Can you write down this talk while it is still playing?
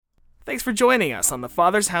Thanks for joining us on the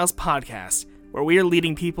Father's House podcast, where we are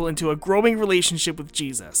leading people into a growing relationship with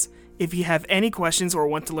Jesus. If you have any questions or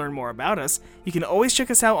want to learn more about us, you can always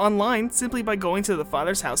check us out online simply by going to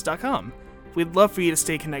thefathershouse.com. We'd love for you to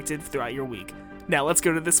stay connected throughout your week. Now let's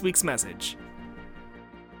go to this week's message.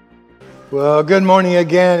 Well, good morning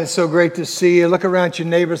again. It's so great to see you. Look around your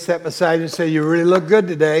neighbor, step beside you and say, you really look good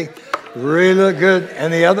today. You really look good.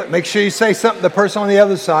 And the other, make sure you say something to the person on the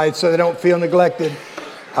other side so they don't feel neglected.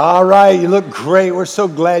 All right, you look great. We're so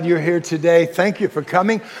glad you're here today. Thank you for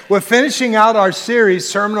coming. We're finishing out our series,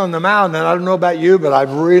 Sermon on the Mount, and I don't know about you, but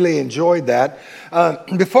I've really enjoyed that.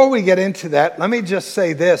 Before we get into that, let me just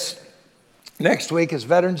say this. Next week is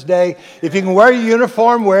Veterans Day. If you can wear your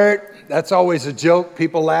uniform, wear it. That's always a joke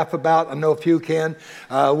people laugh about. I know a few can.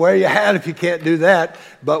 Wear your hat if you can't do that.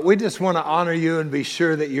 But we just want to honor you and be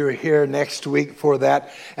sure that you're here next week for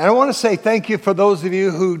that. And I want to say thank you for those of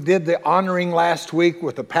you who did the honoring last week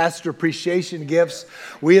with the pastor appreciation gifts.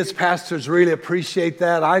 We as pastors really appreciate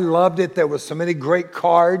that. I loved it. There was so many great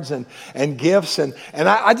cards and gifts. And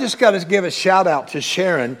I just got to give a shout out to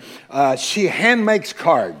Sharon. She hand makes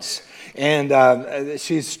cards. And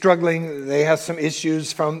she's struggling. They have some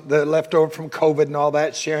issues from the leftover from COVID and all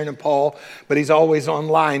that, Sharon and Paul, but he's always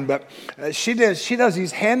online. But she does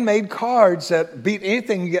these handmade cards that beat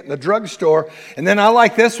anything you get in the drugstore. And then I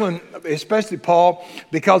like this one, especially Paul,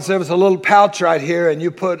 because there was a little pouch right here and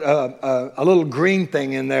you put a little green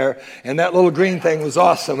thing in there. And that little green thing was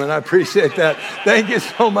awesome, and I appreciate that. Thank you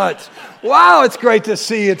so much. Wow, it's great to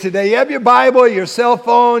see you today. You have your Bible, your cell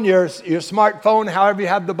phone, your smartphone, however you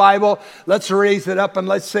have the Bible. Let's raise it up and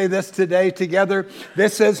let's say this today together.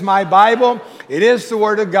 This is my Bible. It is the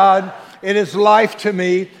Word of God. It is life to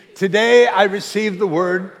me. Today I receive the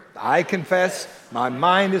Word. I confess my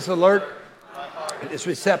mind is alert. It is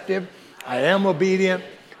receptive. I am obedient.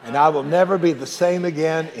 And I will never be the same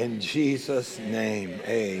again in Jesus' name.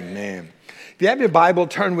 Amen. If you have your Bible,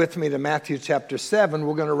 turn with me to Matthew chapter 7.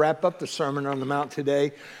 We're going to wrap up the Sermon on the Mount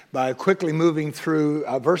today by quickly moving through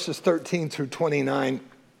verses 13 through 29.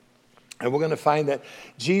 And we're going to find that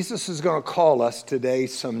Jesus is going to call us today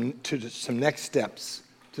to some next steps,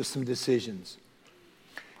 to some decisions.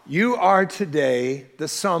 You are today the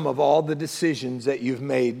sum of all the decisions that you've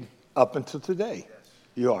made up until today.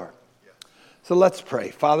 You are. So let's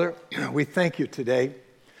pray. Father, we thank you today.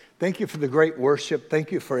 Thank you for the great worship.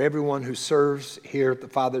 Thank you for everyone who serves here at the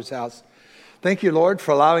Father's house. Thank you, Lord,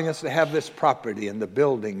 for allowing us to have this property and the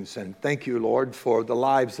buildings. And thank you, Lord, for the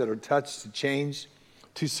lives that are touched and changed.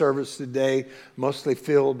 To service today, mostly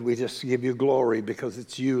filled. We just give you glory because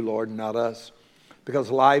it's you, Lord, not us.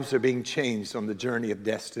 Because lives are being changed on the journey of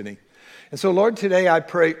destiny. And so, Lord, today I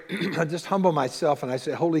pray, I just humble myself and I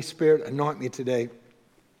say, Holy Spirit, anoint me today.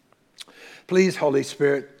 Please, Holy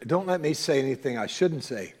Spirit, don't let me say anything I shouldn't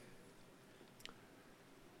say.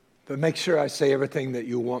 But make sure I say everything that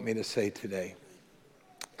you want me to say today.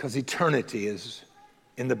 Because eternity is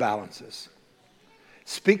in the balances.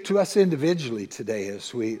 Speak to us individually today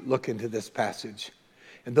as we look into this passage.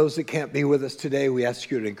 And those that can't be with us today, we ask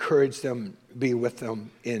you to encourage them, be with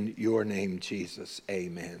them in your name, Jesus.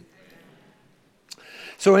 Amen.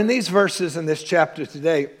 So in these verses in this chapter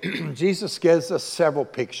today, Jesus gives us several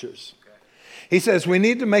pictures. He says we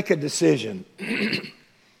need to make a decision.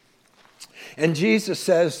 And Jesus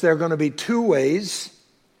says there are going to be two ways,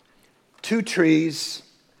 two trees,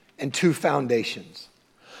 and two foundations.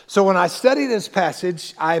 So when I study this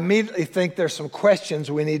passage, I immediately think there's some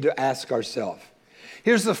questions we need to ask ourselves.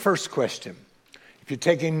 Here's the first question. If you're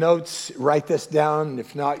taking notes, write this down.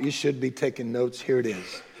 If not, you should be taking notes. Here it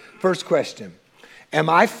is. First question. Am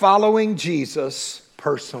I following Jesus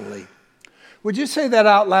personally? Would you say that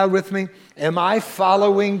out loud with me? Am I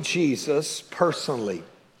following Jesus personally?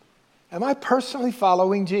 Am I personally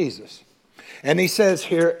following Jesus? And he says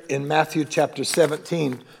here in Matthew chapter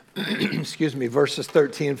 17, verses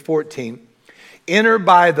 13 and 14, enter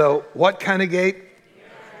by the what kind of gate?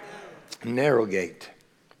 Narrow gate.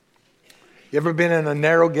 You ever been in a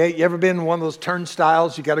narrow gate? You ever been in one of those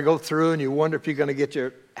turnstiles you got to go through and you wonder if you're going to get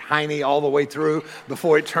your hiney all the way through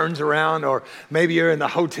before it turns around? Or maybe you're in the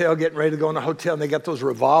hotel getting ready to go in a hotel and they got those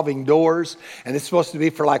revolving doors and it's supposed to be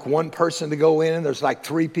for like one person to go in and there's like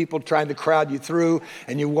three people trying to crowd you through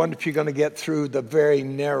and you wonder if you're going to get through the very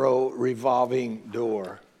narrow revolving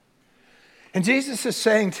door. And Jesus is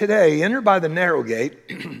saying today, enter by the narrow gate,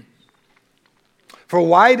 for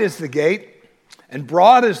wide is the gate and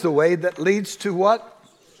broad is the way that leads to what?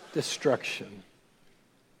 Destruction.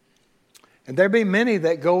 And there be many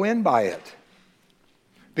that go in by it.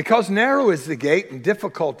 Because narrow is the gate and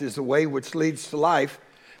difficult is the way which leads to life,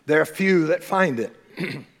 there are few that find it.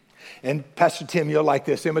 And Pastor Tim, you'll like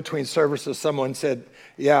this. In between services, someone said,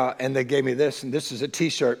 yeah, and they gave me this, and this is a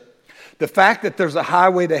t-shirt. The fact that there's a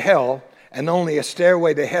highway to hell and only a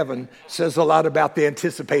stairway to heaven says a lot about the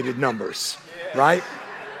anticipated numbers, right?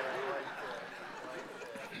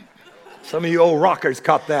 Some of you old rockers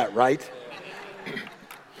caught that, right?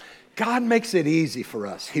 God makes it easy for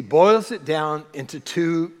us. He boils it down into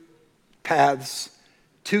 2 paths,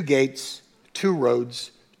 2 gates, 2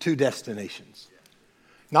 roads, 2 destinations.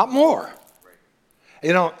 Not more.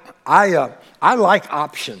 You know, I like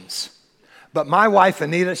options. But my wife,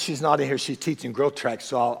 Anita, she's not in here. She's teaching growth track,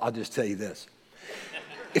 so I'll just tell you this.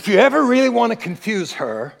 If you ever really want to confuse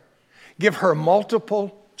her, give her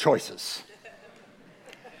multiple choices.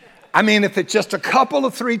 I mean, if it's just a couple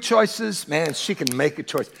of 3 choices, man, she can make a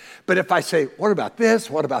choice. But if I say, what about this?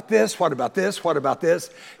 What about this? What about this? What about this?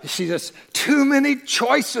 She just, too many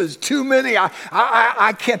choices, too many.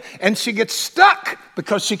 I can't. And she gets stuck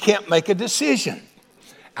because she can't make a decision.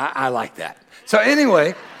 I like that. So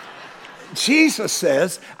anyway, Jesus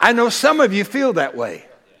says, I know some of you feel that way.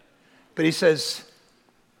 But he says,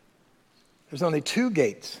 there's only 2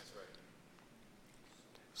 gates.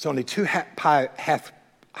 There's only 2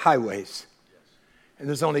 highways. And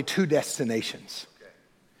there's only 2 destinations.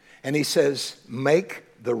 And he says, make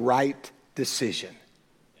the right decision.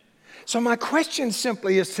 So my question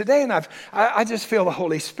simply is today, and I just feel the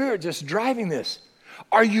Holy Spirit just driving this.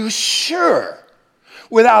 Are you sure,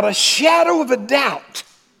 without a shadow of a doubt,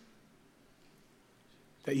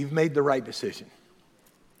 that you've made the right decision?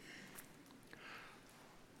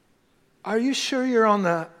 Are you sure you're on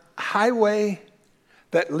the highway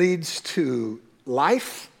that leads to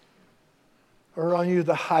life, or are you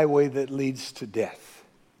the highway that leads to death?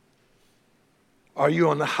 Are you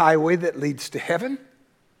on the highway that leads to heaven,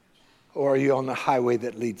 or are you on the highway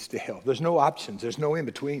that leads to hell? There's no options. There's no in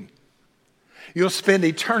between. You'll spend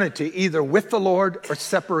eternity either with the Lord or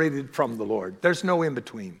separated from the Lord. There's no in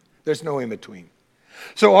between. There's no in between.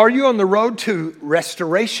 So are you on the road to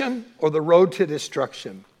restoration or the road to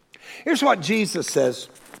destruction? Here's what Jesus says.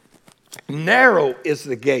 Narrow is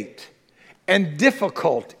the gate, and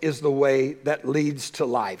difficult is the way that leads to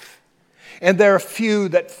life. And there are few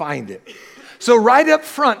that find it. So right up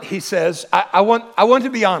front, he says, I want to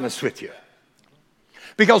be honest with you.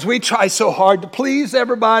 Because we try so hard to please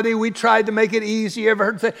everybody. We tried to make it easy. You ever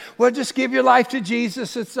heard say, well, just give your life to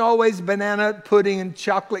Jesus. It's always banana pudding and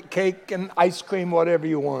chocolate cake and ice cream, whatever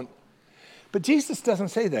you want. But Jesus doesn't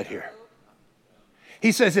say that here.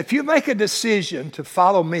 He says, if you make a decision to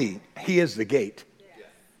follow me, he is the gate.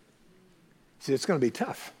 See, it's going to be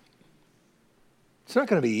tough. It's not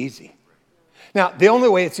going to be easy. Now, the only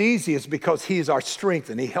way it's easy is because he is our strength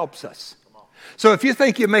and he helps us. So if you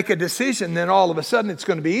think you make a decision, then all of a sudden it's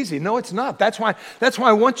going to be easy. No, it's not. That's why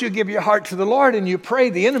once you give your heart to the Lord and you pray,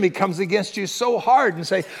 the enemy comes against you so hard and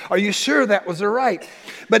say, are you sure that was the right?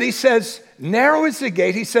 But he says, narrow is the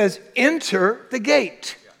gate. He says, enter the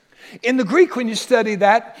gate. In the Greek, when you study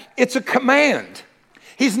that, it's a command.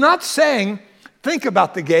 He's not saying, think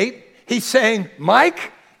about the gate. He's saying,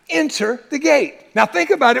 Mike, enter the gate. Now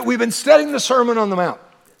think about it. We've been studying the Sermon on the Mount.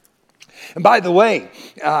 And by the way,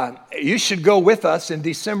 you should go with us in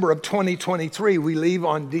December of 2023. We leave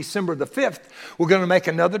on December the 5th. We're going to make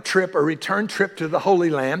another trip, a return trip to the Holy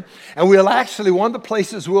Land. And one of the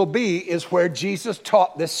places we'll be is where Jesus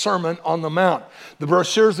taught this Sermon on the Mount. The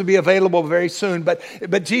brochures will be available very soon. But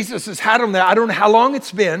Jesus has had them there. I don't know how long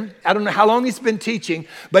it's been. I don't know how long he's been teaching.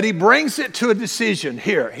 But he brings it to a decision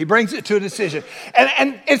here. He brings it to a decision.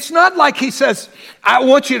 And it's not like he says, I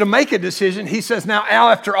want you to make a decision. He says, now, Al,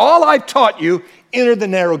 after all I've taught you, enter the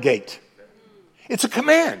narrow gate. It's a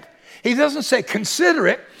command. He doesn't say consider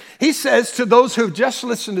it. He says to those who've just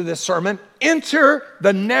listened to this sermon, enter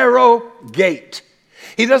the narrow gate.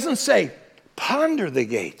 He doesn't say ponder the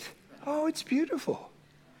gate. Oh, it's beautiful.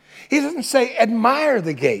 He doesn't say admire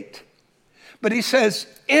the gate. But he says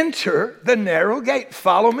enter the narrow gate.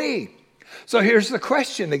 Follow me. So here's the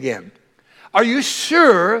question again. Are you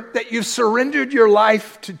sure that you've surrendered your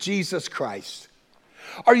life to Jesus Christ?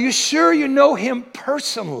 Are you sure you know him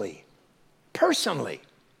personally? Personally.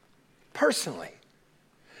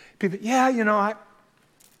 People, you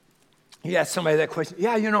ask somebody that question.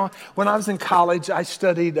 Yeah, when I was in college, I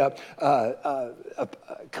studied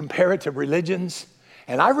comparative religions,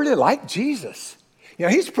 and I really liked Jesus.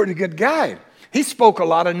 He's a pretty good guy. He spoke a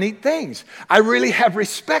lot of neat things. I really have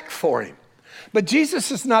respect for him. But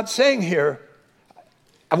Jesus is not saying here,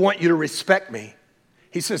 I want you to respect me.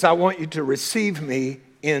 He says, I want you to receive me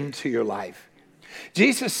into your life.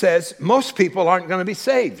 Jesus says most people aren't going to be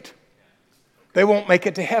saved. They won't make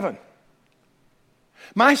it to heaven.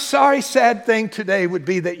 My sorry, sad thing today would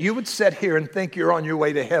be that you would sit here and think you're on your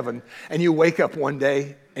way to heaven, and you wake up one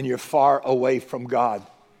day and you're far away from God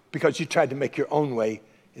because you tried to make your own way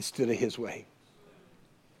instead of his way.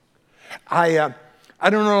 I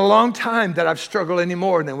don't know in a long time that I've struggled any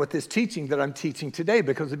more than with this teaching that I'm teaching today,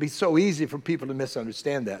 because it'd be so easy for people to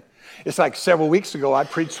misunderstand that. It's like several weeks ago, I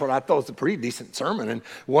preached what I thought was a pretty decent sermon, and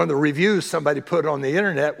one of the reviews somebody put on the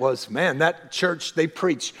internet was, man, that church, they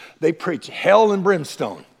preach hell and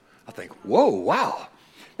brimstone. I think, whoa, wow.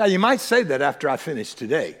 Now, you might say that after I finish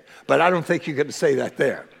today, but I don't think you're going to say that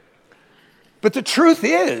there. But the truth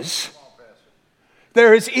is,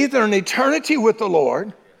 there is either an eternity with the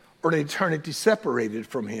Lord or an eternity separated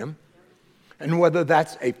from him. And whether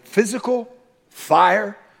that's a physical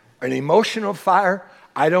fire, an emotional fire,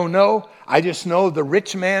 I don't know. I just know the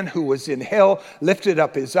rich man who was in hell lifted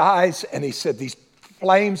up his eyes and he said, these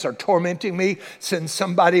flames are tormenting me. Send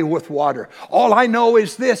somebody with water. All I know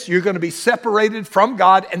is this: you're going to be separated from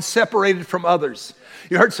God and separated from others.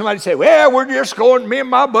 You heard somebody say, well, we're just going, me and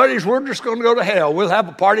my buddies, we're just going to go to hell. We'll have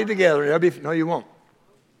a party together. No, you won't.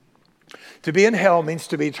 To be in hell means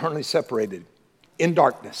to be eternally separated in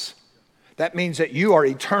darkness. That means that you are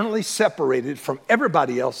eternally separated from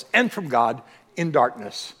everybody else and from God in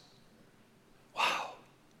darkness. Wow.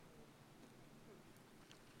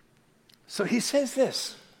 So he says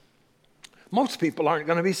this: most people aren't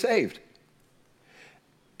going to be saved.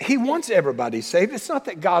 He wants everybody saved. It's not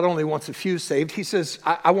that God only wants a few saved. He says,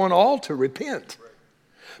 I want all to repent.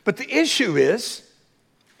 But the issue is,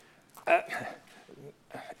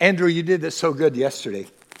 Andrew, you did this so good yesterday.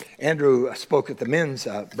 Andrew spoke at the men's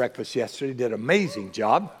breakfast yesterday, did an amazing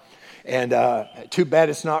job. And too bad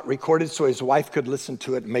it's not recorded so his wife could listen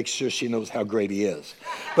to it and make sure she knows how great he is.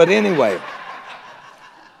 But anyway,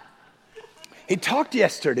 he talked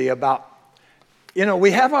yesterday about,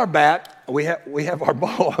 we have our bat, we have our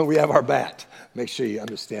ball, and we have our bat. Make sure you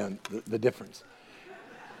understand the difference.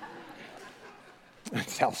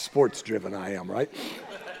 That's how sports driven I am, right?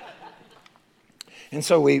 And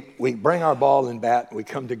so we bring our ball and bat, we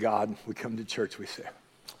come to God, we come to church, we say,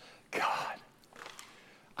 God,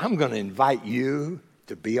 I'm going to invite you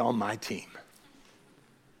to be on my team.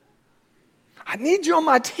 I need you on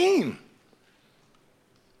my team.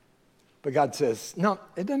 But God says, no,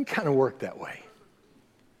 it doesn't kind of work that way.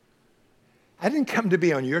 I didn't come to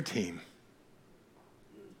be on your team,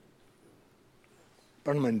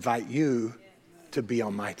 but I'm going to invite you to be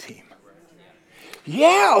on my team.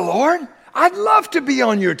 Yeah, Lord. I'd love to be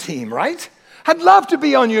on your team, right? I'd love to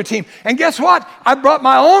be on your team. And guess what? I brought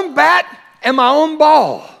my own bat and my own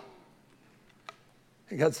ball.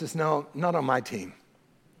 And God says, no, not on my team.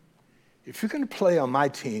 If you're going to play on my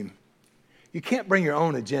team, you can't bring your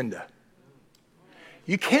own agenda.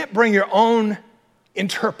 You can't bring your own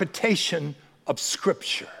interpretation of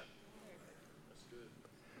Scripture.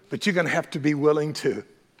 But you're going to have to be willing to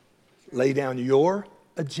lay down your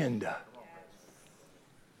agenda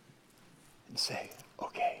and say,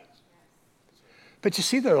 okay. But you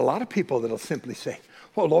see, there are a lot of people that'll simply say,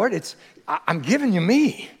 well, Lord, I'm giving you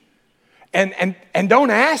me. And don't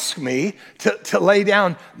ask me to lay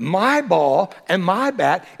down my ball and my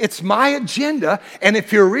bat. It's my agenda. And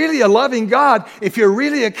if you're really a loving God, if you're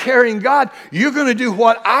really a caring God, you're going to do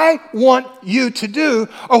what I want you to do,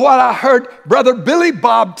 or what I heard Brother Billy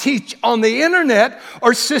Bob teach on the internet,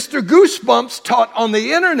 or Sister Goosebumps taught on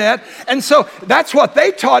the internet. And so that's what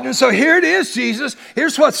they taught. And so here it is, Jesus.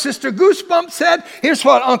 Here's what Sister Goosebumps said. Here's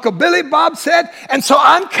what Uncle Billy Bob said. And so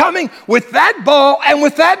I'm coming with that ball and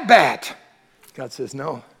with that bat. God says,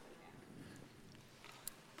 no,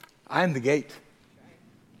 I am the gate,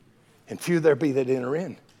 and few there be that enter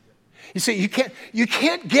in. You see, you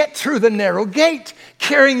can't get through the narrow gate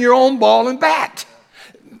carrying your own ball and bat.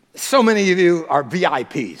 So many of you are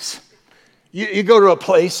VIPs. You go to a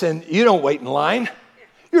place and you don't wait in line.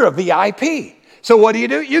 You're a VIP. So what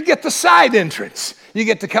do? You get the side entrance. You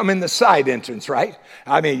get to come in the side entrance, right?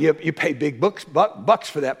 I mean, you pay big bucks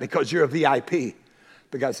for that because you're a VIP.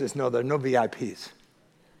 But God says, no, there are no VIPs.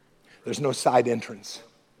 There's no side entrance.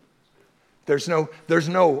 There's no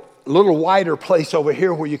little wider place over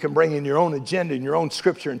here where you can bring in your own agenda and your own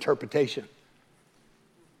Scripture interpretation.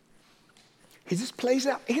 He just plays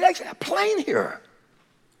out. He likes a plane here.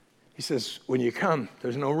 He says, when you come,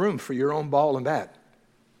 there's no room for your own ball and bat.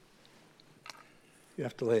 You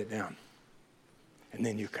have to lay it down. And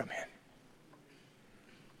then you come in.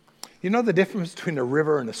 You know the difference between a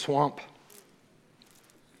river and a swamp?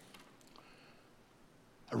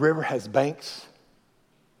 A river has banks.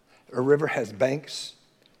 A river has banks,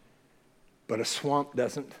 but a swamp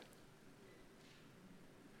doesn't.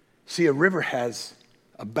 See, a river has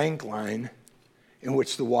a bank line, in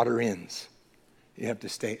which the water ends. You have to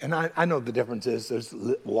stay. And I know the difference is there's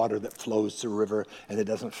water that flows to a river and it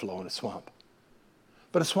doesn't flow in a swamp.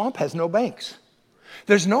 But a swamp has no banks.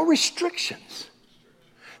 There's no restrictions.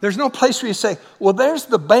 There's no place where you say, well, there's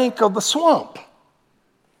the bank of the swamp.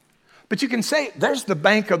 But you can say, there's the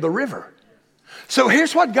bank of the river. So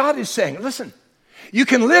here's what God is saying. Listen, you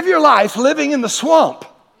can live your life living in the swamp,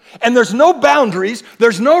 and there's no boundaries,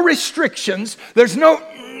 there's no restrictions, there's no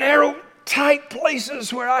narrow, tight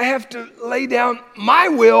places where I have to lay down my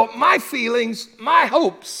will, my feelings, my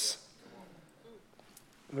hopes.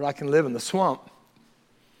 But I can live in the swamp.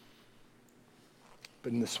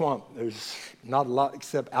 But in the swamp, there's not a lot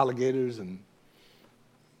except alligators and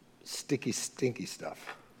sticky, stinky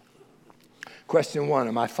stuff. Question 1,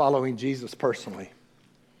 am I following Jesus personally?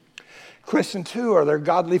 Question 2, are there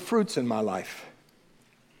godly fruits in my life?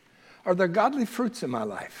 Are there godly fruits in my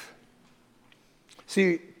life?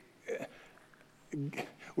 See,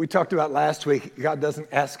 we talked about last week, God doesn't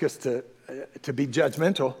ask us to be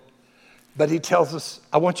judgmental, but he tells us,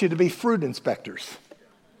 I want you to be fruit inspectors.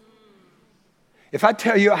 If I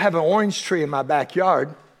tell you I have an orange tree in my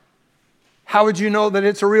backyard, how would you know that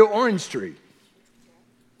it's a real orange tree?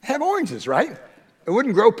 Have oranges, right? It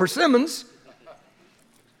wouldn't grow persimmons.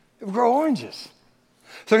 It would grow oranges.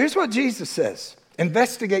 So here's what Jesus says.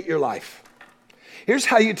 Investigate your life. Here's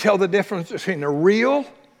how you tell the difference between a real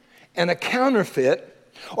and a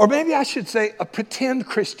counterfeit, or maybe I should say a pretend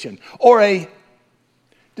Christian, or a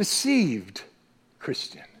deceived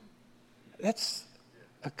Christian. That's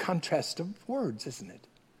a contrast of words, isn't it?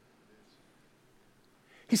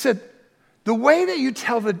 He said, the way that you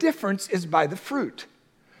tell the difference is by the fruit.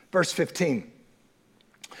 Verse 15,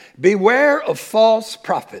 beware of false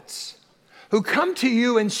prophets who come to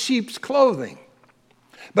you in sheep's clothing,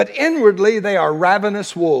 but inwardly they are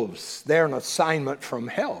ravenous wolves. They're an assignment from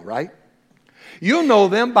hell, right? You'll know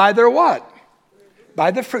them by their what?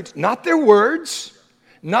 By the fruits. Not their words,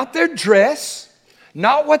 not their dress,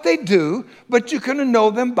 not what they do, but you're going to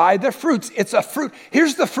know them by their fruits. It's a fruit.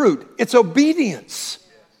 Here's the fruit. It's obedience.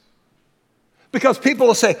 Because people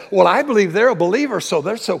will say, well, I believe they're a believer, so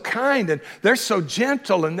they're so kind and they're so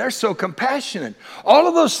gentle and they're so compassionate. All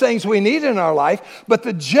of those things we need in our life, but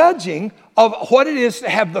the judging of what it is to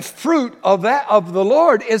have the fruit of the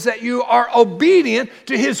Lord is that you are obedient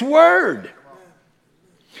to his word.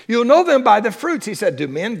 You'll know them by the fruits. He said, do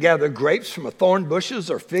men gather grapes from a thorn bushes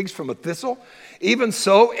or figs from a thistle? Even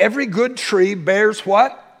so, every good tree bears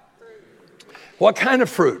what? What kind of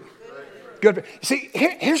fruit? Good. See,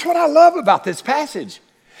 here's what I love about this passage.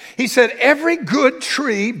 He said, every good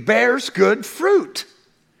tree bears good fruit.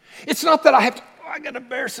 It's not that I got to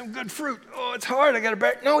bear some good fruit. Oh, it's hard. I got to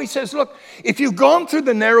bear. No, he says, look, if you've gone through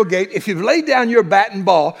the narrow gate, if you've laid down your bat and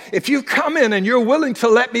ball, if you've come in and you're willing to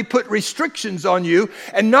let me put restrictions on you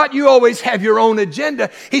and not you always have your own agenda,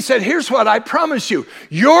 he said, here's what I promise you.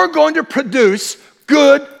 You're going to produce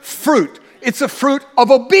good fruit. It's a fruit of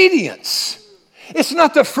obedience. It's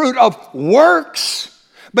not the fruit of works,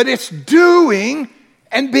 but it's doing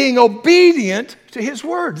and being obedient to his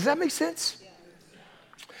word. Does that make sense?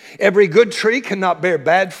 Every good tree cannot bear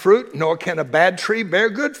bad fruit, nor can a bad tree bear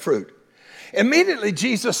good fruit. Immediately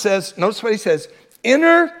Jesus says, notice what he says,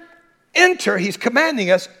 enter, he's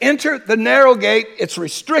commanding us, enter the narrow gate. It's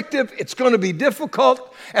restrictive, it's going to be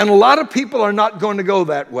difficult, and a lot of people are not going to go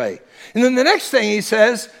that way. And then the next thing he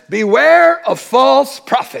says, beware of false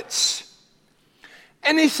prophets.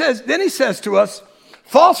 And he says to us,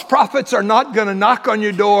 false prophets are not going to knock on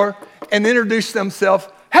your door and introduce themselves.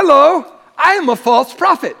 Hello, I am a false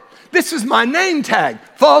prophet. This is my name tag,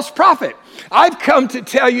 false prophet. I've come to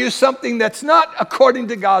tell you something that's not according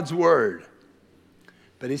to God's word.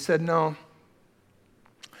 But he said, no.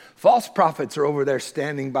 False prophets are over there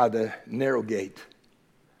standing by the narrow gate.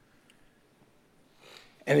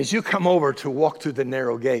 And as you come over to walk through the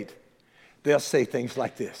narrow gate, they'll say things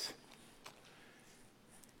like this.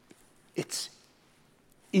 It's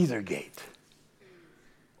either gate.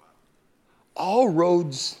 All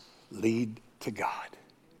roads lead to God.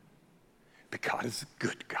 But God is a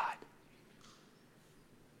good God.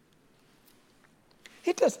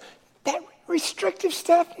 It does that restrictive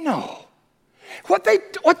stuff? No. What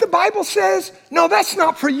the Bible says? No, that's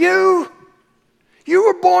not for you. You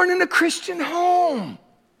were born in a Christian home.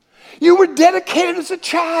 You were dedicated as a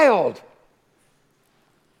child.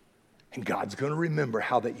 And God's going to remember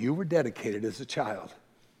how that you were dedicated as a child.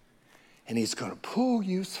 And he's going to pull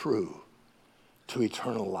you through to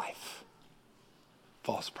eternal life.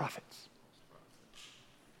 False prophets.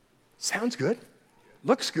 Sounds good.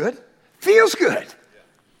 Looks good. Feels good.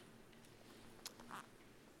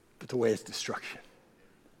 But the way is destruction.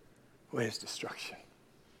 way is destruction.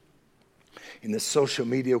 In this social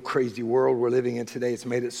media crazy world we're living in today, it's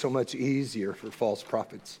made it so much easier for false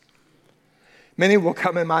prophets. Many will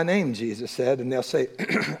come in my name, Jesus said, and they'll say,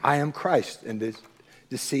 I am Christ, and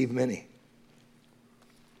deceive many.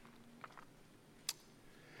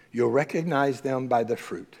 You'll recognize them by the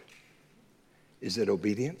fruit. Is it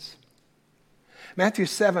obedience? Matthew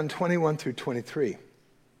 7, 21 through 23.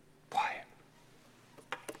 Why?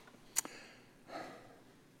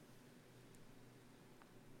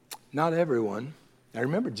 Not everyone. Now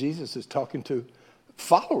remember, Jesus is talking to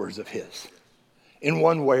followers of his in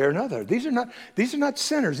one way or another. These are not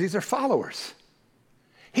sinners. These are followers.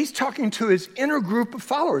 He's talking to his inner group of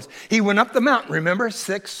followers. He went up the mountain. Remember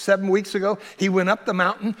 6, 7 weeks ago? He went up the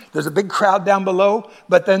mountain. There's a big crowd down below,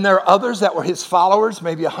 but then there are others that were his followers,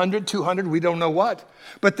 maybe 100, 200, we don't know what.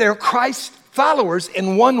 But they're Christ's followers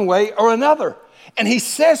in one way or another. And he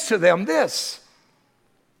says to them this,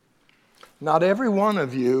 not every one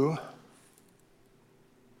of you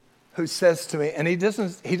who says to me, and he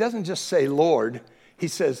doesn't just say Lord, he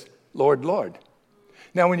says, Lord, Lord.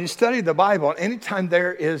 Now, when you study the Bible, anytime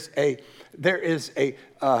there is a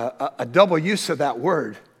double use of that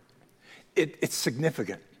word, it's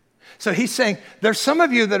significant. So he's saying, there's some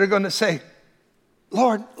of you that are going to say,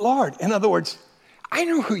 Lord, Lord. In other words, I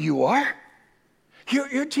know who you are.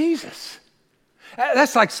 You're Jesus.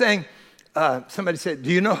 That's like saying, somebody said, do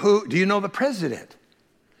you know the president?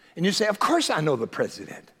 And you say, of course I know the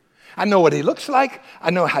president. I know what he looks like.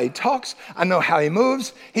 I know how he talks. I know how he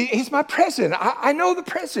moves. He's my president. I know the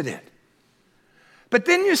president. But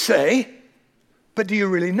then you say, but do you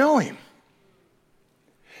really know him?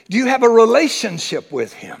 Do you have a relationship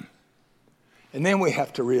with him? And then we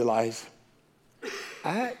have to realize,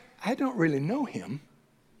 I don't really know him,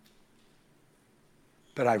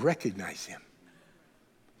 but I recognize him.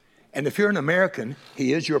 And if you're an American,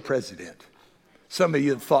 he is your president. Some of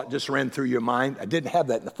you thought just ran through your mind. I didn't have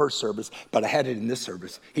that in the first service, but I had it in this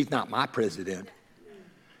service. He's not my president.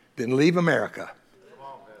 Then leave America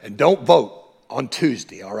and don't vote on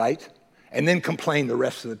Tuesday, all right? And then complain the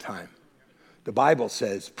rest of the time. The Bible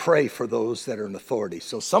says, pray for those that are in authority.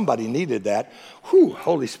 So somebody needed that. Whew,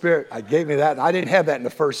 Holy Spirit, I gave me that. I didn't have that in the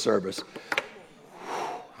first service.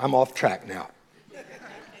 I'm off track now.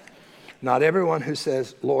 Not everyone who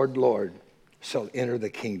says, Lord, Lord, shall enter the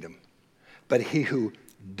kingdom, but he who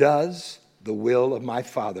does the will of my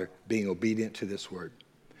Father, being obedient to this word.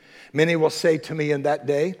 Many will say to me in that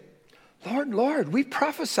day, Lord, Lord, we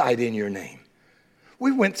prophesied in your name.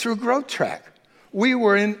 We went through Growth Track. We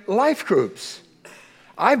were in life groups.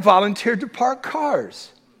 I volunteered to park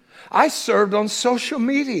cars. I served on social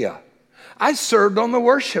media. I served on the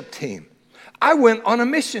worship team. I went on a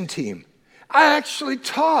mission team. I actually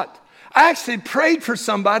taught. I actually prayed for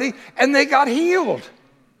somebody and they got healed.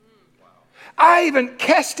 I even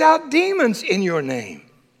cast out demons in your name.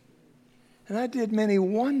 And I did many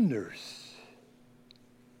wonders.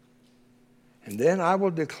 And then I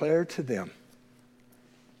will declare to them,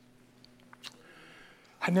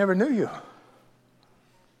 I never knew you.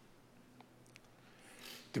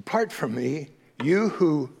 Depart from me, you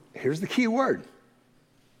who, here's the key word,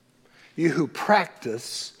 you who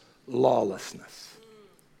practice lawlessness.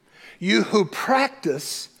 You who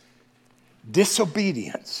practice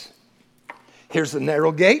disobedience. Here's the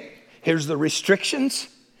narrow gate. Here's the restrictions.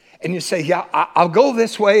 And you say, yeah, I'll go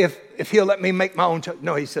this way if he'll let me make my own choice.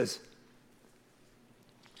 No, he says,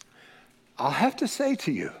 I'll have to say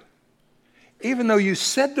to you, even though you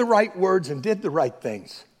said the right words and did the right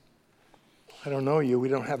things, I don't know you. We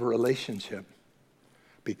don't have a relationship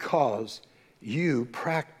because you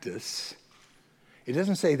practice. It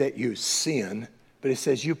doesn't say that you sin, but it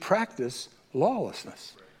says you practice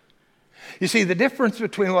lawlessness. You see, the difference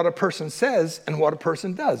between what a person says and what a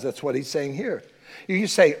person does, that's what he's saying here. You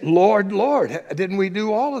say, Lord, Lord, didn't we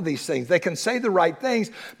do all of these things? They can say the right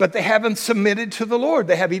things, but they haven't submitted to the Lord.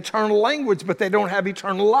 They have eternal language, but they don't have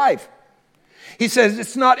eternal life. He says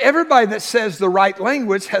it's not everybody that says the right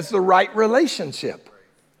language has the right relationship.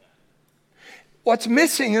 What's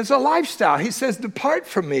missing is a lifestyle. He says, depart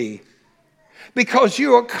from me because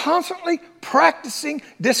you are constantly practicing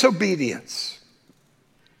disobedience.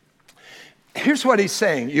 Here's what he's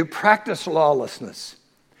saying. You practice lawlessness.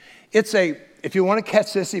 If you want to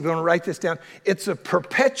catch this, if you want to write this down, it's a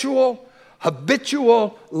perpetual,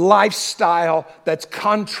 habitual lifestyle that's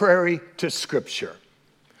contrary to Scripture.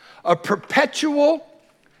 A perpetual,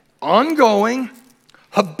 ongoing,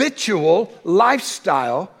 habitual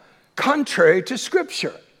lifestyle contrary to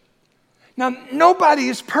Scripture. Now, nobody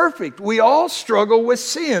is perfect. We all struggle with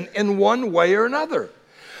sin in one way or another.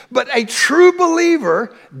 But a true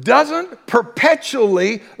believer doesn't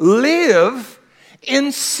perpetually live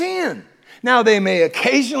in sin. Now, they may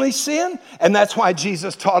occasionally sin, and that's why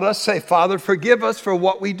Jesus taught us, say, Father, forgive us for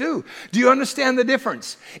what we do. Do you understand the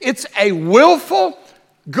difference? It's a willful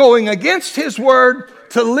going against his word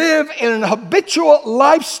to live in an habitual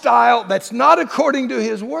lifestyle that's not according to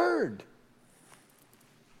his word.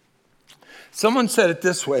 Someone said it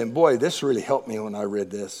this way, and boy, this really helped me when I read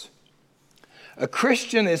this. A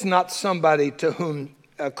Christian is somebody to whom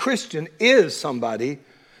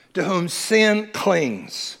sin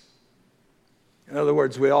clings. In other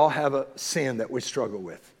words, we all have a sin that we struggle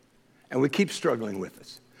with, and we keep struggling with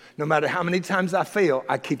this. No matter how many times I fail,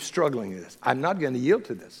 I keep struggling with this. I'm not going to yield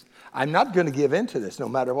to this. I'm not going to give in to this no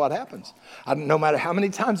matter what happens. No matter how many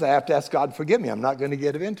times I have to ask God to forgive me, I'm not going to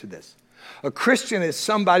give in to this. A Christian is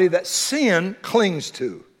somebody that sin clings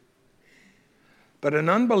to. But an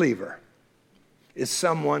unbeliever is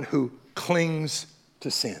someone who clings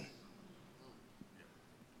to sin.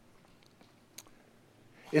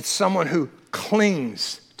 It's someone who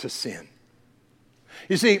clings to sin.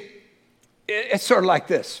 You see, it's sort of like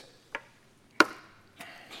this.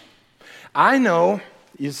 I know,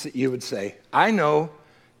 you would say, I know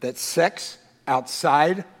that sex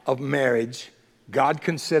outside of marriage, God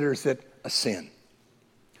considers it a sin.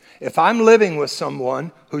 If I'm living with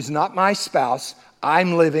someone who's not my spouse,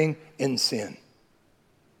 I'm living in sin.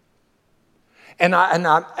 And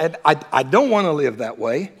I don't want to live that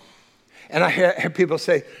way. And I hear people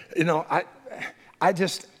say, I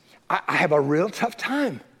have a real tough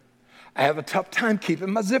time. I have a tough time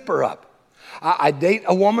keeping my zipper up. I date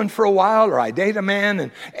a woman for a while, or I date a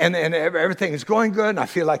man, and everything is going good, and I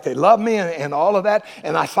feel like they love me and all of that,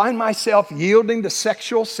 and I find myself yielding to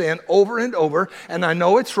sexual sin over and over, and I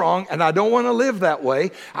know it's wrong, and I don't want to live that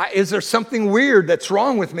way. Is there something weird that's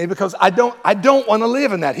wrong with me? Because I don't want to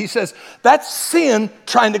live in that. He says, that's sin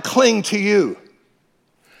trying to cling to you.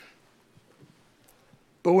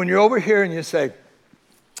 But when you're over here and you say,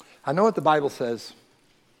 I know what the Bible says,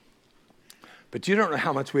 but you don't know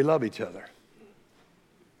how much we love each other.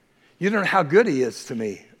 You don't know how good he is to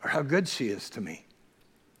me or how good she is to me.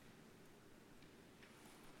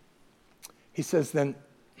 He says, then,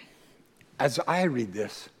 as I read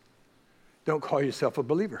this, don't call yourself a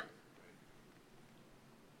believer.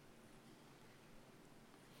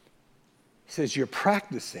 He says, you're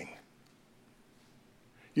practicing.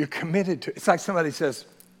 You're committed to it. It's like somebody says,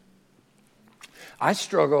 I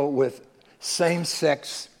struggle with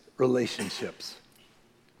same-sex relationships.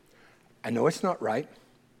 I know it's not right.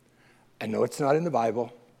 I know it's not in the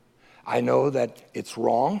Bible. I know that it's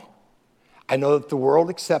wrong. I know that the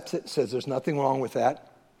world accepts it, says there's nothing wrong with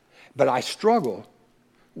that. But I struggle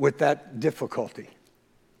with that difficulty.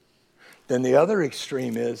 Then the other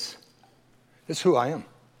extreme is, this is who I am.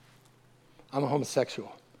 I'm a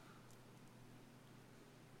homosexual.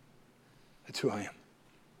 That's who I am.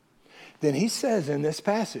 Then he says in this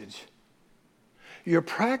passage, you're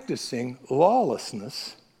practicing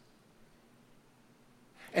lawlessness,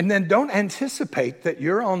 and then don't anticipate that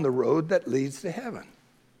you're on the road that leads to heaven.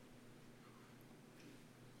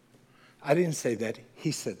 I didn't say that.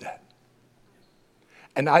 He said that.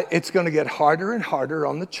 And it's going to get harder and harder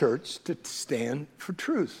on the church to stand for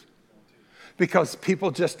truth, because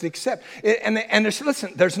people just accept. And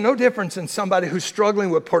listen, there's no difference in somebody who's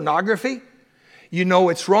struggling with pornography. You know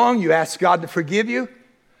it's wrong. You ask God to forgive you.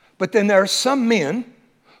 But then there are some men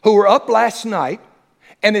who were up last night,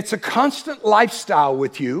 and it's a constant lifestyle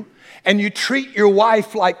with you, and you treat your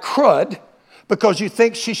wife like crud because you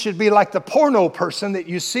think she should be like the porno person that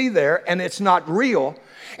you see there, and it's not real.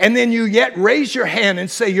 And then you yet raise your hand and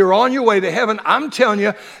say you're on your way to heaven. I'm telling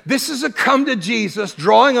you, this is a come to Jesus,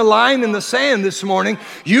 drawing a line in the sand this morning.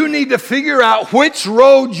 You need to figure out which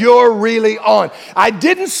road you're really on. I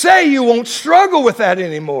didn't say you won't struggle with that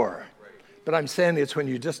anymore, but I'm saying it's when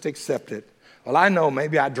you just accept it. Well, I know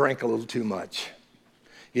maybe I drank a little too much.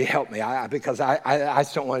 You help me, because I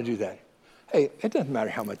just don't want to do that. Hey, it doesn't matter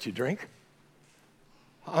how much you drink.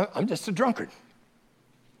 I'm just a drunkard.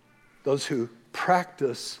 Those who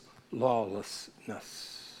practice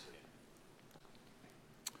lawlessness.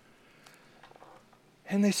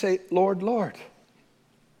 And they say, Lord, Lord.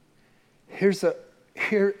 Here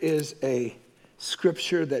is a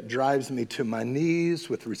scripture that drives me to my knees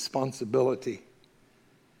with responsibility.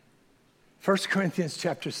 1 Corinthians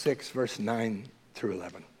chapter 6, verse 9 through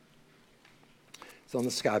 11. It's on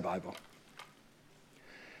the Sky Bible.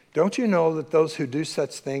 Don't you know that those who do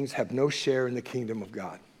such things have no share in the kingdom of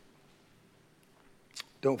God?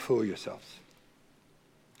 Don't fool yourselves.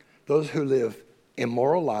 Those who live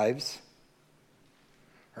immoral lives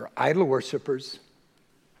are idol worshipers,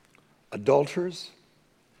 adulterers,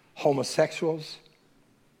 homosexuals,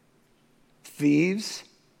 thieves,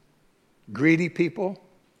 greedy people,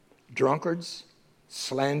 drunkards,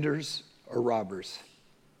 slanderers, or robbers.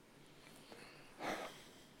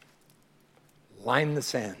 Line in the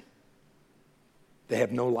sand. They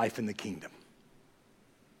have no life in the kingdom.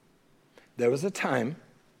 There was a time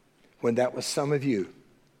when that was some of you.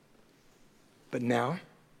 But now,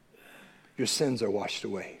 your sins are washed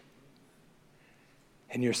away.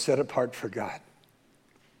 And you're set apart for God.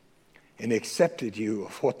 And He accepted you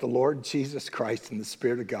of what the Lord Jesus Christ and the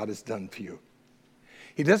Spirit of God has done for you.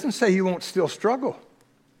 He doesn't say you won't still struggle.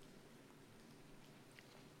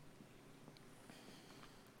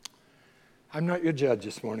 I'm not your judge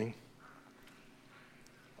this morning.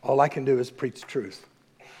 All I can do is preach truth.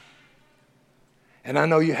 And I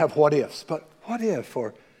know you have what ifs, but what if,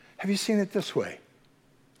 or have you seen it this way?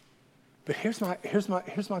 But here's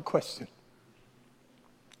my question.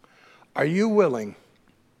 Are you willing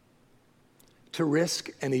to risk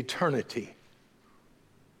an eternity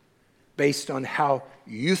based on how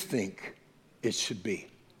you think it should be?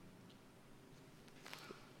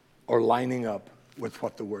 Or lining up with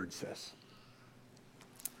what the Word says?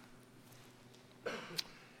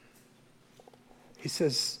 He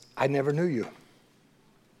says, I never knew you.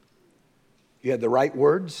 You had the right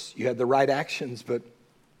words, you had the right actions, but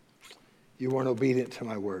you weren't obedient to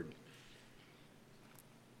my word.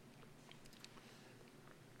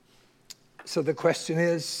 So the question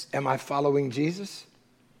is, am I following Jesus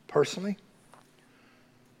personally?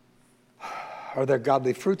 Are there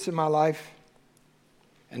godly fruits in my life?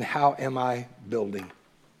 And how am I building?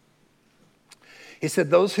 He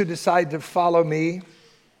said, those who decide to follow me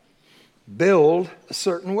build a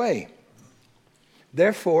certain way.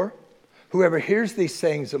 Therefore, whoever hears these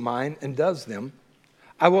sayings of mine and does them,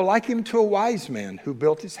 I will liken him to a wise man who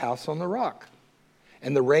built his house on the rock.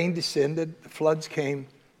 And the rain descended, the floods came,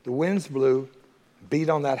 the winds blew, beat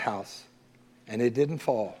on that house, and it didn't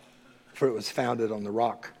fall, for it was founded on the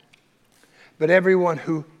rock. But everyone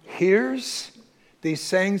who hears these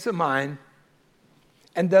sayings of mine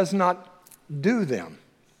and does not do them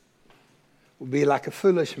will be like a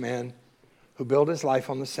foolish man who built his life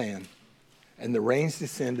on the sand. And the rains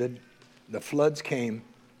descended, the floods came,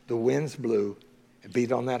 the winds blew, and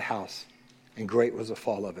beat on that house, and great was the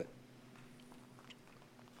fall of it.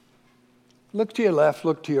 Look to your left,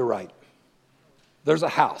 look to your right. There's a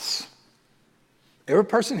house. Every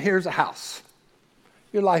person here is a house.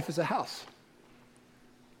 Your life is a house.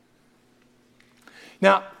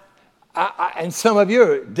 Now, and some of you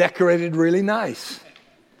are decorated really nice.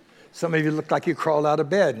 Some of you look like you crawled out of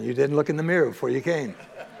bed and you didn't look in the mirror before you came.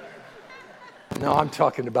 No, I'm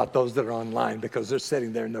talking about those that are online because they're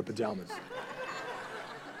sitting there in their pajamas.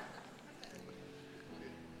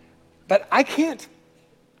 But I can't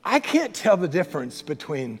tell the difference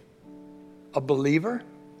between a believer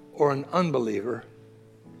or an unbeliever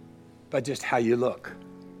by just how you look.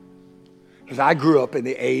 Because I grew up in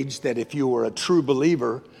the age that if you were a true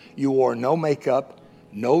believer, you wore no makeup,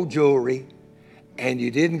 no jewelry, and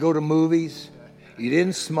you didn't go to movies, you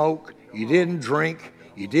didn't smoke, you didn't drink,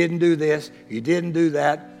 you didn't do this, you didn't do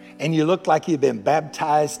that, and you looked like you'd been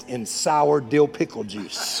baptized in sour dill pickle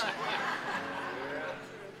juice.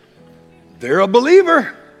 They're a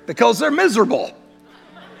believer because they're miserable.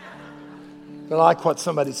 But I like what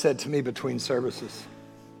somebody said to me between services.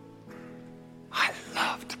 I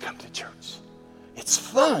love to come to church. It's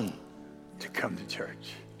fun to come to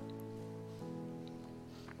church.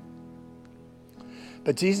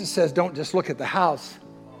 But Jesus says, don't just look at the house.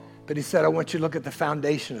 But he said, I want you to look at the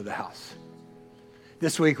foundation of the house.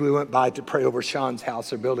 This week we went by to pray over Sean's house.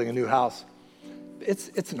 They're building a new house.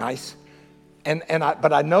 It's nice.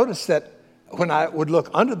 But I noticed that when I would look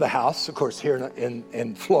under the house, of course, here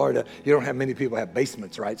in Florida, you don't have many people have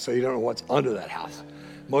basements, right? So you don't know what's under that house.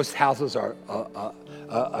 Most houses are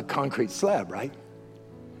a concrete slab, right?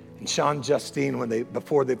 And Sean and Justine,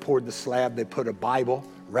 before they poured the slab, they put a Bible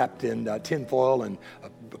wrapped in tinfoil and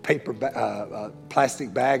a paper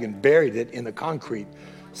plastic bag and buried it in the concrete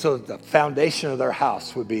so that the foundation of their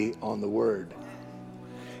house would be on the Word.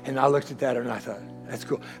 And I looked at that and I thought, that's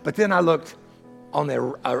cool. But then I looked on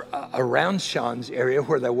around Sean's area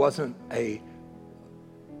where there wasn't a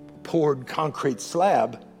poured concrete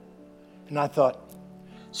slab, and I thought,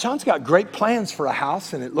 Sean's got great plans for a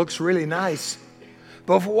house and it looks really nice,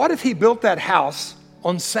 but what if he built that house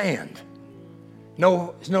on sand?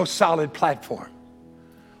 No solid platform.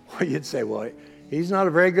 Well, you'd say, well, he's not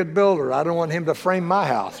a very good builder. I don't want him to frame my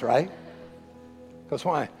house, right? Because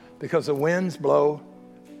why? Because the winds blow,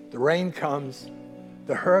 the rain comes,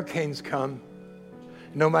 the hurricanes come.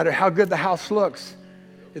 No matter how good the house looks,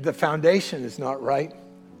 if the foundation is not right,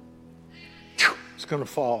 it's going to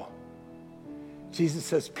fall. Jesus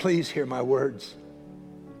says, please hear my words.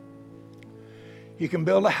 You can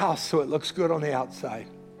build a house so it looks good on the outside.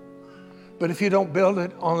 But if you don't build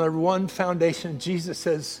it on a one foundation, Jesus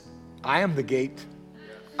says, I am the gate.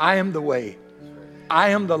 I am the way. I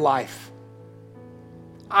am the life.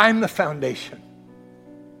 I am the foundation.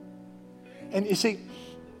 And you see,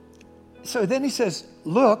 so then he says,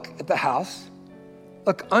 look at the house,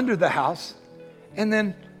 look under the house, and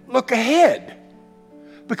then look ahead.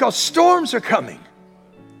 Because storms are coming.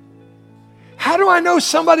 How do I know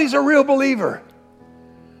somebody's a real believer?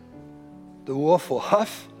 The wolf will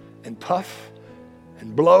huff and puff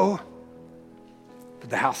and blow, but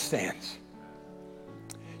the house stands.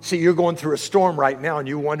 See, you're going through a storm right now, and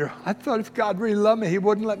you wonder, I thought if God really loved me, he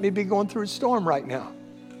wouldn't let me be going through a storm right now.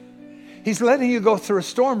 He's letting you go through a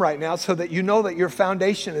storm right now so that you know that your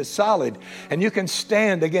foundation is solid and you can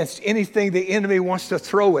stand against anything the enemy wants to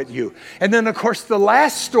throw at you. And then, of course, the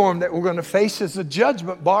last storm that we're going to face is the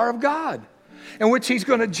judgment bar of God, in which he's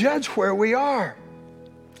going to judge where we are.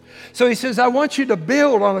 So he says, I want you to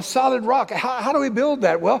build on a solid rock. How do we build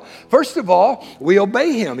that? Well, first of all, we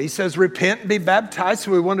obey him. He says, repent and be baptized.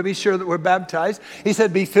 So we want to be sure that we're baptized. He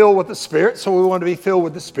said, be filled with the Spirit. So we want to be filled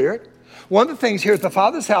with the Spirit. One of the things here at the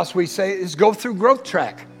Father's house we say is go through growth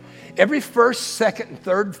track. Every first, second,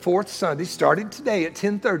 third, fourth Sunday, starting today at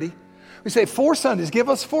 10:30, we say 4 Sundays. Give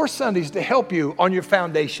us 4 Sundays to help you on your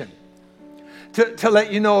foundation. To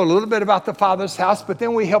let you know a little bit about the Father's house, but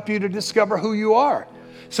then we help you to discover who you are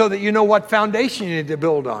so that you know what foundation you need to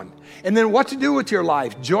build on. And then what to do with your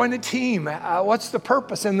life. Join a team. What's the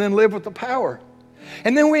purpose? And then live with the power.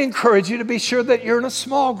 And then we encourage you to be sure that you're in a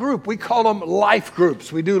small group. We call them life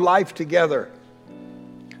groups. We do life together.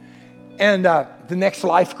 And the next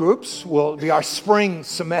life groups will be our spring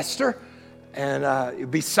semester. And it'll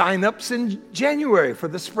be sign-ups in January for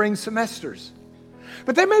the spring semesters.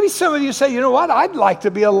 But there may be some of you say, you know what? I'd like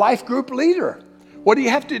to be a life group leader. What do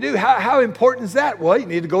you have to do? How important is that? Well, you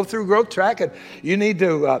need to go through growth track. And you need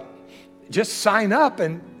to just sign up.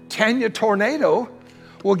 And Tanya Tornado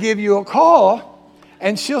will give you a call.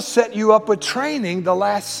 And she'll set you up with training the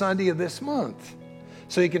last Sunday of this month.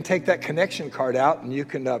 So you can take that connection card out and you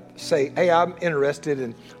can say, hey, I'm interested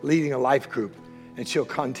in leading a life group. And she'll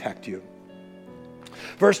contact you.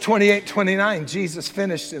 Verse 28, 29, Jesus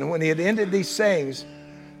finished. And when he had ended these sayings,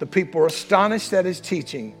 the people were astonished at his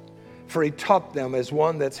teaching, for he taught them as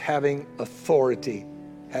one that's having authority.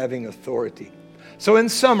 Having authority. So in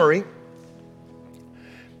summary,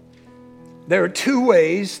 there are 2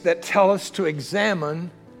 ways that tell us to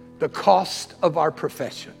examine the cost of our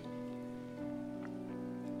profession.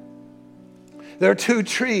 There are 2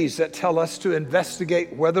 trees that tell us to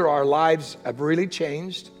investigate whether our lives have really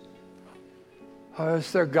changed. Or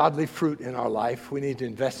is there godly fruit in our life? We need to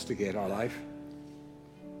investigate our life.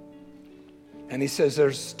 And he says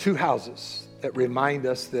there's 2 houses that remind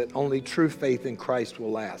us that only true faith in Christ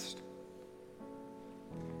will last.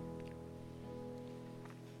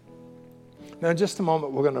 Now, in just a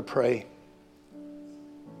moment, we're going to pray.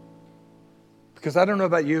 Because I don't know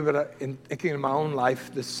about you, but in thinking of my own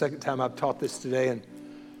life, this is the second time I've taught this today, and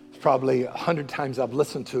it's probably 100 times I've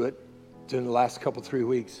listened to it during the last 3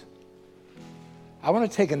 weeks. I want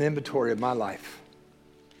to take an inventory of my life.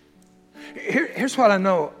 Here's what I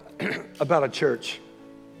know about a church.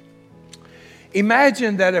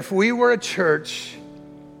 Imagine that if we were a church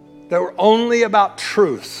that were only about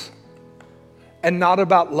truth and not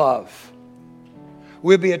about love,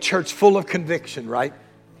 we'd be a church full of conviction, right?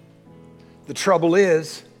 The trouble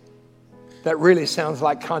is, that really sounds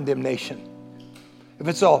like condemnation. If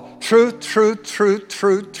it's all truth, truth, truth,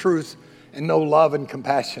 truth, truth, and no love and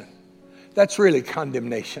compassion, that's really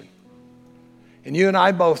condemnation. And you and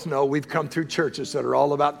I both know we've come through churches that are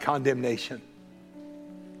all about condemnation.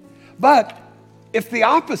 But if the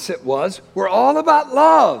opposite was, we're all about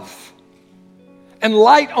love and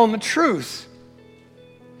light on the truth,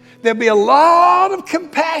 there'd be a lot of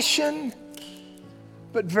compassion,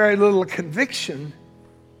 but very little conviction.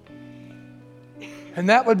 And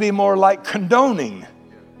that would be more like condoning.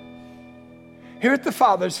 Here at the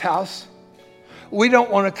Father's house, we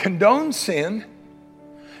don't want to condone sin,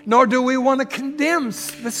 nor do we want to condemn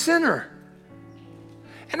the sinner.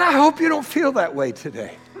 And I hope you don't feel that way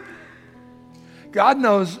today. God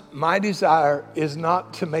knows my desire is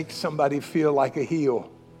not to make somebody feel like a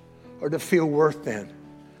heel or to feel worse than.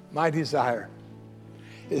 My desire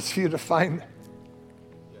is for you to find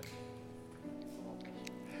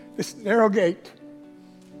this narrow gate.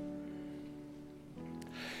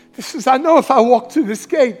 This is, I know if I walk through this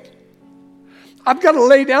gate, I've got to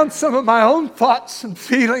lay down some of my own thoughts and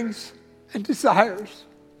feelings and desires.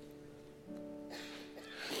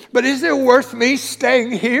 But is it worth me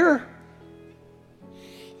staying here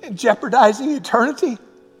and jeopardizing eternity?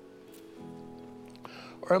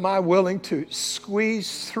 Or am I willing to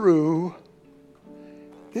squeeze through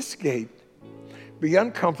this gate, be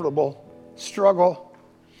uncomfortable, struggle,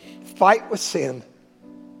 fight with sin,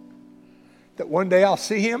 that one day I'll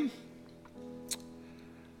see him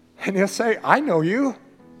and he'll say, I know you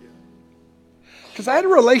because I had a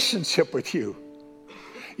relationship with you.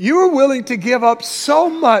 You were willing to give up so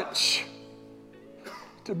much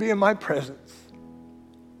to be in my presence.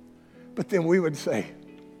 But then we would say,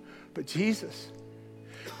 but Jesus,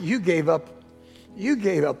 you gave up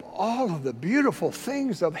all of the beautiful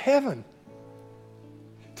things of heaven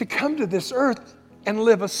to come to this earth and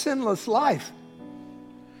live a sinless life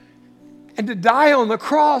and to die on the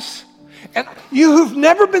cross. And you who've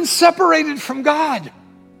never been separated from God,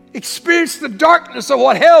 experienced the darkness of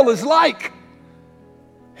what hell is like.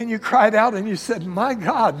 And you cried out and you said, my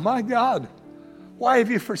God, why have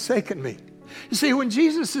you forsaken me? You see, when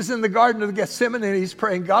Jesus is in the Garden of Gethsemane and he's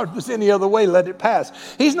praying, God, if there's any other way, let it pass.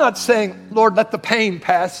 He's not saying, Lord, let the pain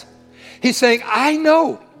pass. He's saying, I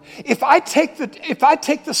know if I take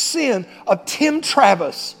the sin of Tim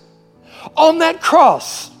Travis on that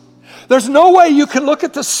cross, there's no way you can look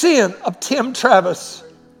at the sin of Tim Travis.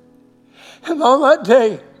 And on that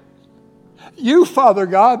day, you, Father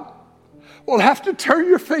God, will have to turn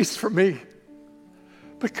your face from me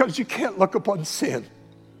because you can't look upon sin.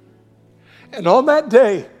 And on that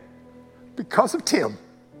day, because of Tim,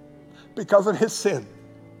 because of his sin,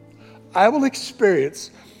 I will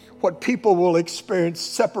experience what people will experience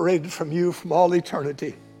separated from you from all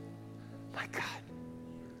eternity. My God,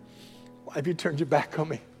 why have you turned your back on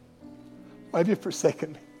me? Why have you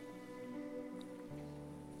forsaken me?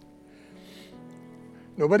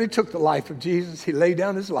 Nobody took the life of Jesus. He laid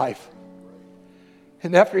down his life.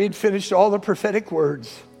 And after he'd finished all the prophetic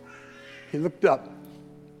words, he looked up.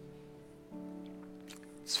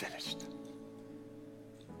 It's finished.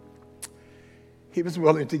 He was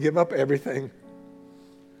willing to give up everything.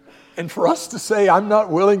 And for us to say, I'm not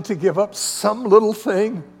willing to give up some little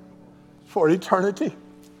thing for eternity.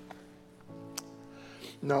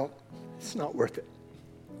 No, it's not worth it.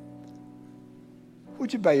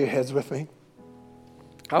 Would you bow your heads with me?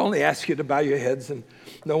 I only ask you to bow your heads and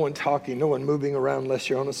no one talking, no one moving around unless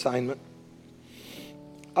you're on assignment.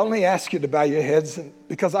 I only ask you to bow your heads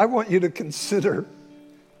because I want you to consider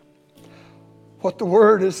what the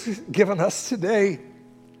Word has given us today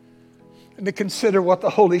and to consider what the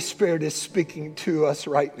Holy Spirit is speaking to us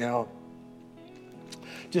right now.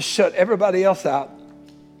 Just shut everybody else out.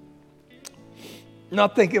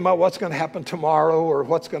 Not thinking about what's going to happen tomorrow or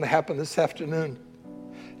what's going to happen this afternoon.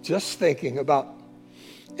 Just thinking about,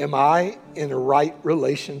 am I in a right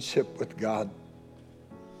relationship with God?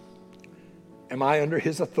 Am I under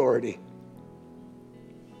His authority?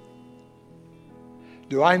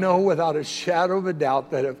 Do I know without a shadow of a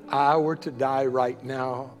doubt that if I were to die right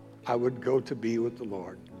now, I would go to be with the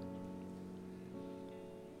Lord?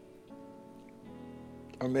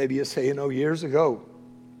 Or maybe you say, years ago,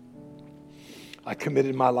 I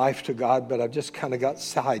committed my life to God, but I've just kind of got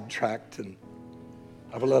sidetracked and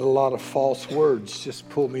I've let a lot of false words just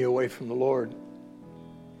pull me away from the Lord.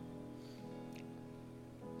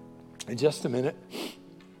 In just a minute,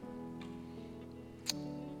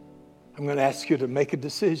 I'm going to ask you to make a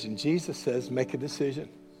decision. Jesus says, make a decision.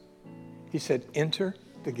 He said, enter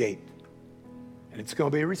the gate. And it's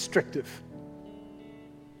going to be restrictive.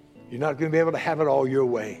 You're not going to be able to have it all your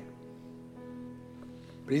way.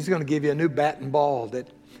 But He's going to give you a new bat and ball that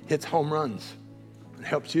hits home runs and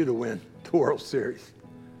helps you to win the World Series.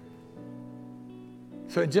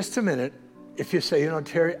 So in just a minute, if you say,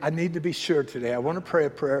 Terry, I need to be sure today. I want to pray a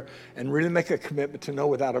prayer and really make a commitment to know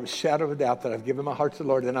without a shadow of a doubt that I've given my heart to the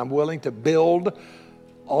Lord and I'm willing to build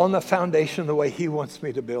on the foundation the way He wants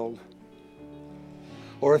me to build.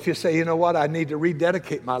 Or if you say, I need to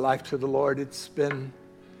rededicate my life to the Lord. I've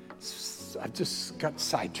just got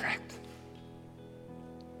sidetracked.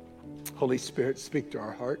 Holy Spirit, speak to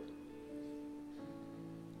our heart.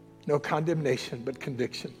 No condemnation, but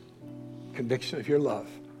conviction. Conviction of your love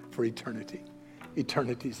for eternity.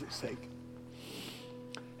 Eternity's at stake.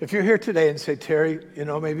 If you're here today and say, Terry,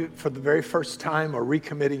 maybe for the very first time or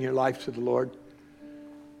recommitting your life to the Lord,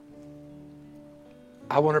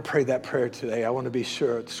 I want to pray that prayer today. I want to be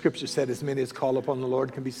sure. The Scripture said, as many as call upon the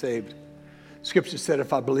Lord can be saved. Scripture said,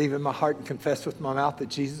 if I believe in my heart and confess with my mouth that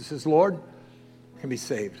Jesus is Lord, I can be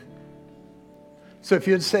saved. So if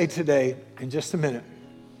you'd say today, in just a minute,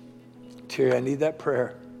 Terry, I need that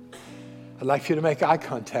prayer. I'd like for you to make eye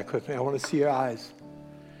contact with me. I want to see your eyes.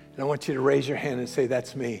 And I want you to raise your hand and say,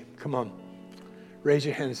 that's me. Come on. Raise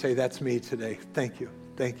your hand and say, that's me today. Thank you.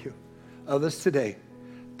 Thank you. Others today,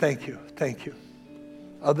 thank you. Thank you.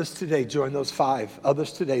 Others today, join those 5.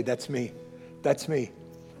 Others today, that's me. That's me.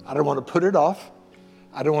 I don't want to put it off.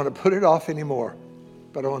 I don't want to put it off anymore.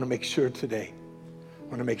 But I want to make sure today. I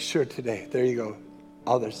want to make sure today. There you go.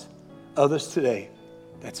 Others. Others today,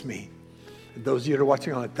 that's me. And those of you that are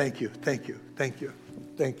watching on, thank you. Thank you. Thank you.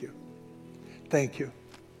 Thank you. Thank you.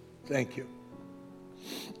 Thank you.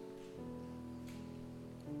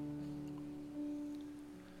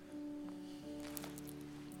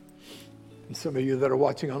 And some of you that are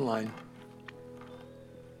watching online,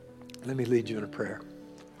 let me lead you in a prayer.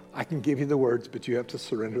 I can give you the words, but you have to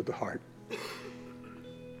surrender the heart.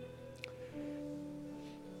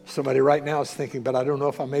 Somebody right now is thinking, but I don't know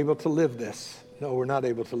if I'm able to live this. No, we're not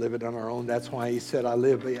able to live it on our own. That's why he said, I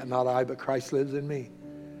live, but not I, but Christ lives in me.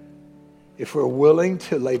 If we're willing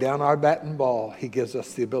to lay down our bat and ball, he gives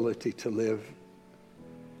us the ability to live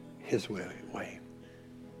his way.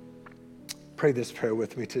 Pray this prayer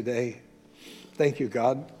with me today. Thank you,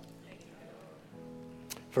 God,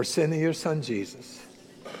 for sending your son Jesus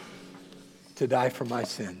to die for my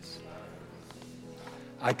sins.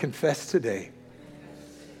 I confess today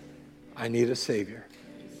I need a Savior.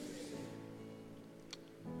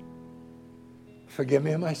 Forgive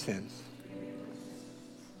me of my sins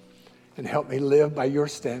and help me live by your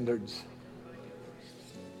standards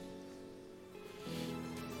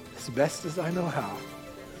as best as I know how.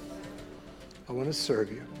 I want to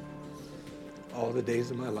serve you all the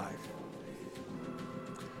days of my life.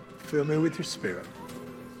 Fill me with your Spirit.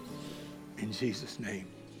 In Jesus' name.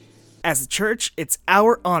 As a church, it's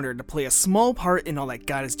our honor to play a small part in all that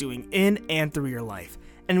God is doing in and through your life,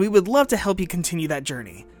 and we would love to help you continue that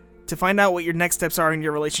journey. To find out what your next steps are in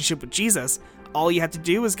your relationship with Jesus, all you have to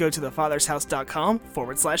do is go to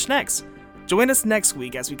thefathershouse.com/next. Join us next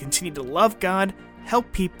week as we continue to love God, help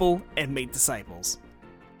people, and make disciples.